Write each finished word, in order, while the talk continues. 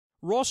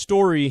Raw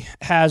Story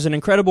has an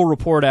incredible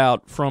report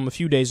out from a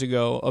few days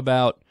ago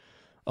about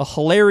a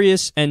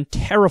hilarious and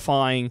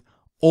terrifying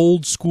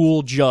old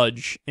school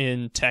judge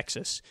in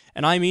Texas.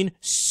 And I mean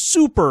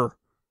super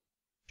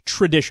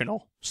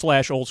traditional /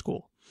 old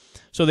school.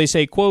 So they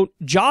say, quote,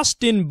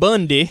 Josten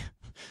Bundy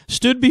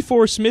stood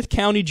before Smith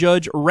County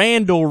Judge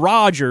Randall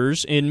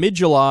Rogers in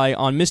mid-July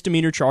on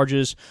misdemeanor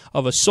charges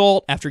of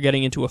assault after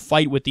getting into a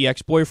fight with the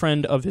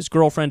ex-boyfriend of his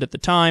girlfriend at the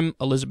time,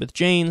 Elizabeth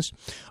Jaynes.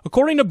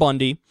 According to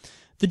Bundy,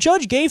 the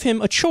judge gave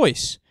him a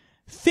choice: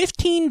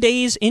 15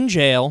 days in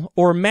jail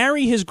or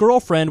marry his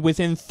girlfriend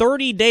within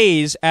 30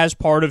 days as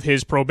part of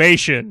his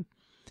probation.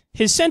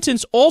 His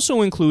sentence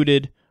also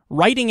included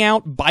writing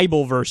out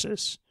Bible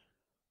verses.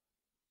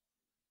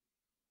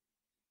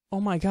 Oh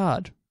my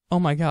God. Oh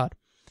my God.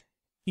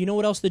 You know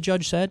what else the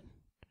judge said?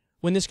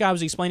 When this guy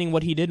was explaining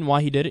what he did and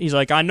why he did it, he's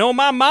like, I know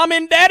my mom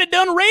and daddy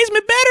done raised me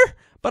better,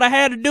 but I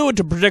had to do it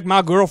to protect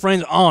my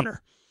girlfriend's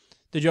honor.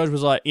 The judge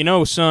was like, you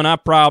know, son, I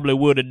probably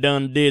would have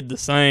did the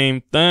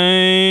same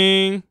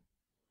thing.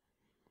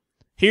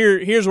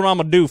 Here's what I'm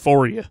going to do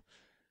for you.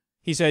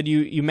 He said,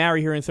 you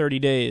marry her in 30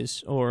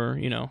 days, or,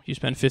 you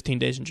spend 15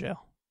 days in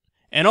jail.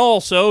 And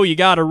also, you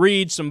got to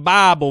read some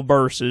Bible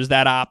verses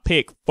that I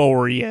pick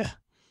for you.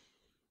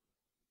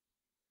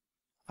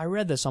 I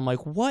read this. I'm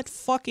like, what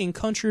fucking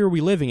country are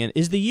we living in?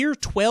 Is the year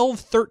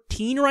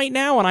 1213 right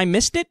now and I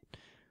missed it?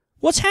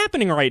 What's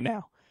happening right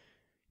now?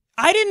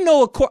 I didn't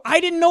know a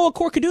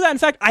court could do that. In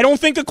fact, I don't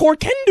think a court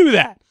can do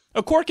that.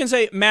 A court can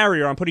say, marry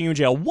her, I'm putting you in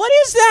jail. What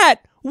is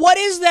that? What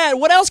is that?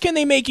 What else can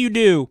they make you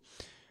do?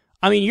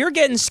 I mean, you're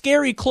getting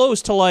scary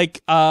close to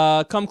like,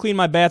 come clean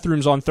my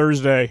bathrooms on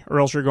Thursday or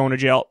else you're going to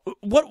jail.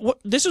 What?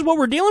 This is what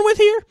we're dealing with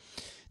here?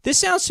 This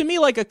sounds to me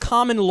like a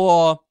common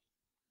law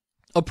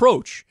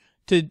approach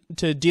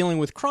to dealing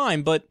with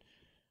crime, but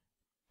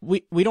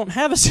we don't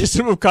have a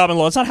system of common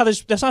law.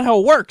 That's not how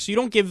it works. You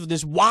don't give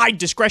this wide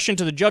discretion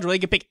to the judge where they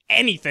can pick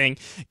anything,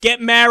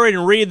 get married,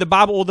 and read the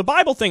Bible. Well, the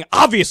Bible thing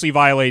obviously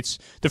violates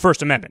the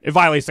First Amendment. It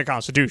violates the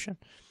Constitution.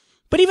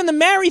 But even the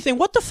marry thing,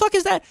 what the fuck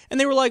is that? And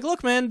they were like,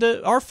 look, man,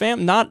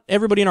 not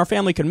everybody in our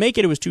family could make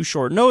it. It was too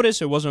short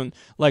notice. It wasn't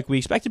like we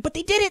expected. But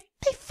they did it.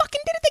 They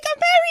fucking did it. They got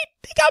married.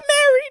 They got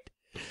married.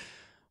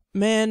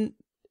 Man,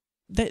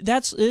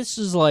 this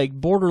is like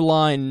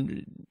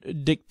borderline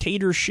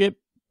dictatorship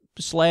 /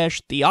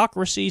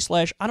 theocracy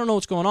 / I don't know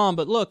what's going on.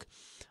 But look,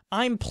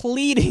 I'm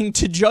pleading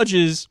to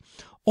judges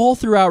all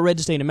throughout red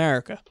state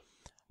America.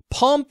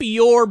 Pump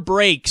your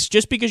brakes.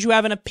 Just because you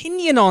have an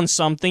opinion on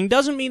something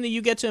doesn't mean that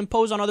you get to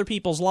impose on other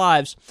people's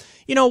lives.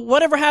 You know,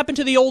 whatever happened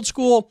to the old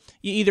school,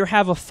 you either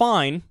have a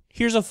fine,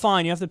 here's a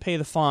fine, you have to pay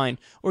the fine,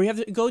 or you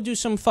have to go do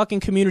some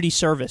fucking community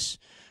service.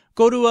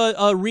 Go to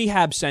a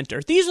rehab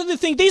center. These are the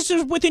things, these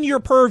are within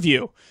your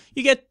purview.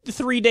 You get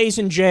 3 days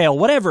in jail,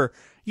 whatever.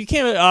 You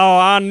can't,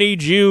 I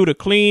need you to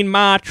clean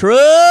my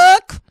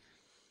truck,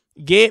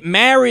 get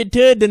married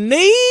to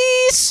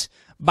Denise,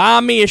 buy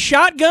me a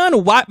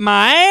shotgun, wipe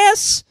my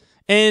ass,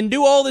 and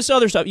do all this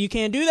other stuff. You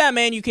can't do that,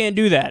 man. You can't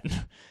do that.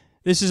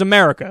 This is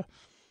America.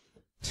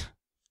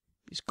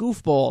 These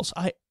goofballs.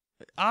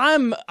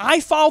 I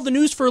follow the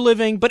news for a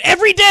living, but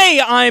every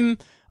day I'm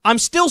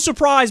still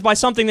surprised by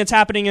something that's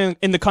happening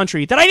in the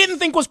country that I didn't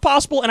think was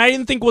possible and I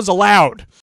didn't think was allowed.